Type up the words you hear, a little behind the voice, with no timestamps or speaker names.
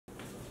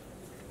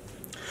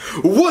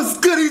What's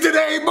goody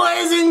today,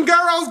 boys and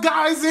girls,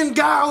 guys and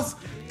gals?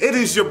 It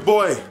is your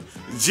boy,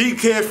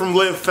 G-Kid from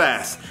Live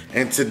Fast.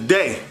 And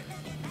today,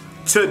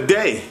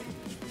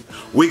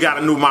 we got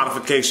a new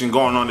modification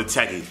going on the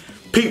Techie.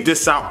 Peep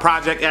this out,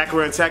 Project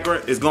Acura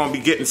Integra is gonna be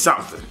getting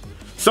something.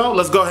 So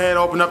let's go ahead and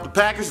open up the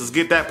package, let's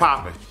get that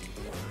popping.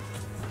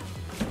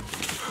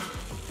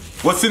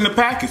 What's in the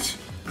package?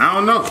 I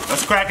don't know.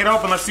 Let's crack it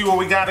open, let's see what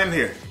we got in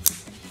here.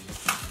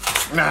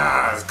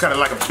 Nah, it's cut it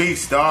like a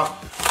beast, dog.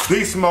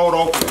 Beast mode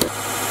open.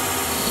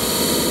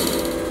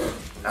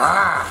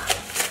 Ah!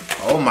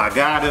 Oh my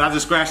God, did I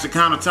just scratch the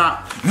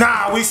countertop?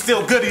 Nah, we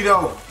still goody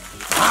though.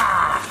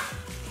 Ah!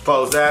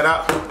 Close that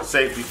up.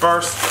 Safety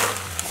first.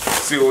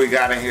 Let's see what we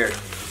got in here.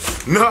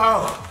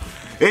 No!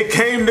 It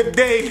came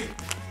today.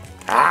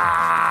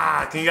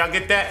 Ah! Can y'all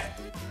get that?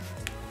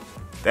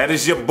 That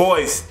is your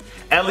boys.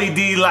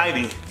 LED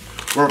lighting.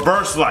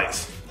 Reverse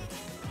lights.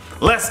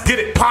 Let's get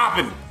it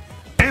popping.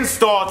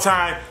 Install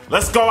time.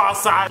 Let's go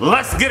outside.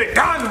 Let's get it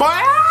done,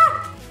 boy.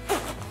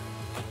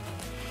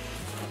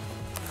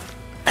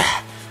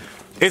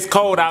 It's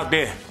cold out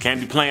there. Can't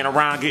be playing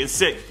around getting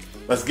sick.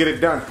 Let's get it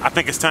done. I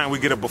think it's time we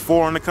get a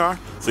before on the car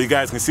so you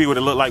guys can see what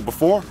it looked like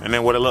before and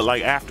then what it looked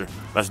like after.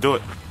 Let's do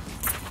it.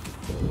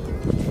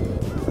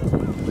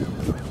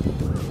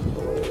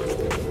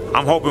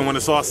 I'm hoping when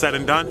it's all said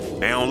and done,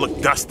 they don't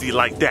look dusty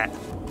like that.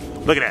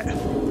 Look at that.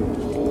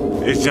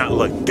 This junk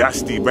look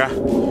dusty,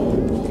 bruh.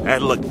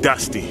 That look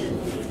dusty.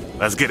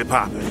 Let's get it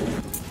popping.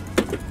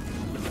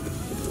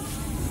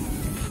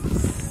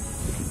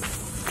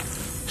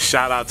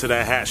 Shout out to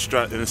that hat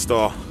strut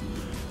install.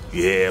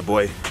 Yeah,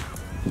 boy.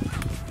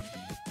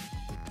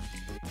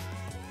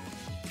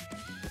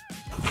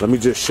 Let me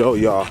just show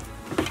y'all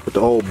what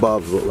the old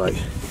bulbs look like.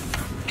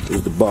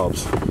 Here's the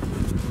bulbs.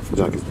 It's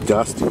like it's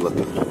dusty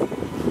looking.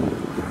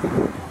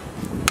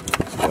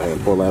 Let's go ahead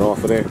and pull that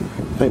off of there.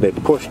 I think they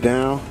push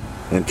down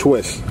and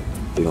twist.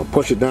 They're gonna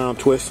push it down,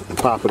 twist, and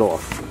pop it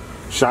off.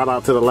 Shout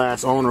out to the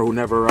last owner who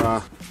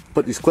never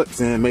put these clips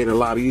in, made it a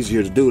lot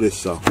easier to do this,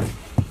 so.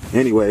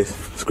 Anyways,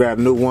 let's grab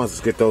new ones,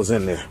 let's get those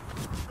in there.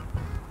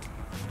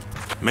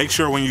 Make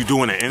sure when you're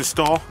doing an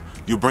install,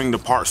 you bring the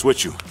parts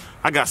with you.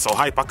 I got so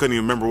hype I couldn't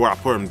even remember where I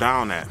put them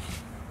down at.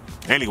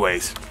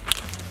 Anyways.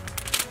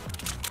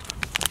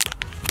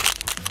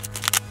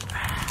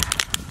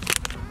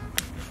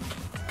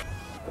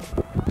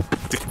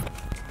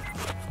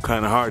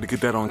 Kinda hard to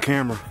get that on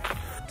camera.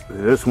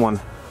 This one,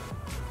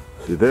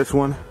 see this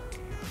one?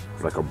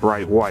 It's like a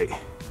bright white.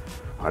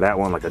 Or that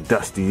one like a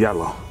dusty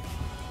yellow.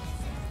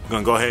 I'm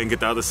gonna go ahead and get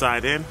the other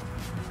side in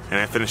and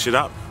then finish it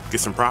up, get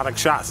some product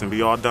shots and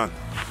be all done.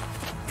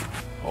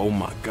 Oh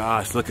my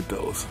gosh, look at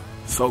those.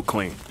 So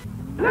clean.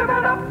 Live it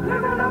up,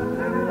 live it up,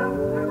 live it up.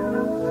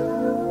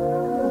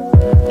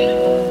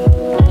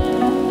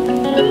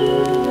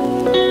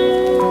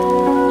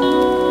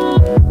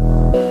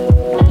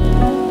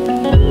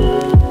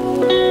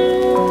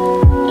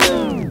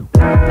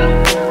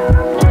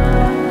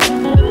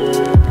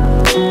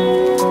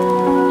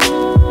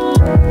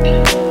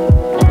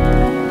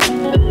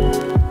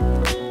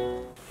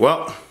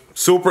 Well,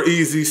 super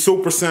easy,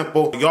 super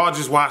simple. Y'all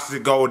just watched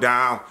it go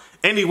down.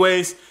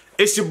 Anyways,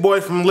 it's your boy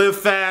from Live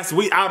Fast.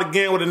 We out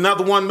again with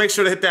another one. Make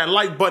sure to hit that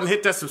like button,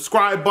 hit that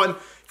subscribe button.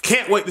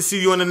 Can't wait to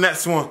see you in the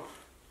next one.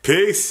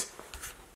 Peace.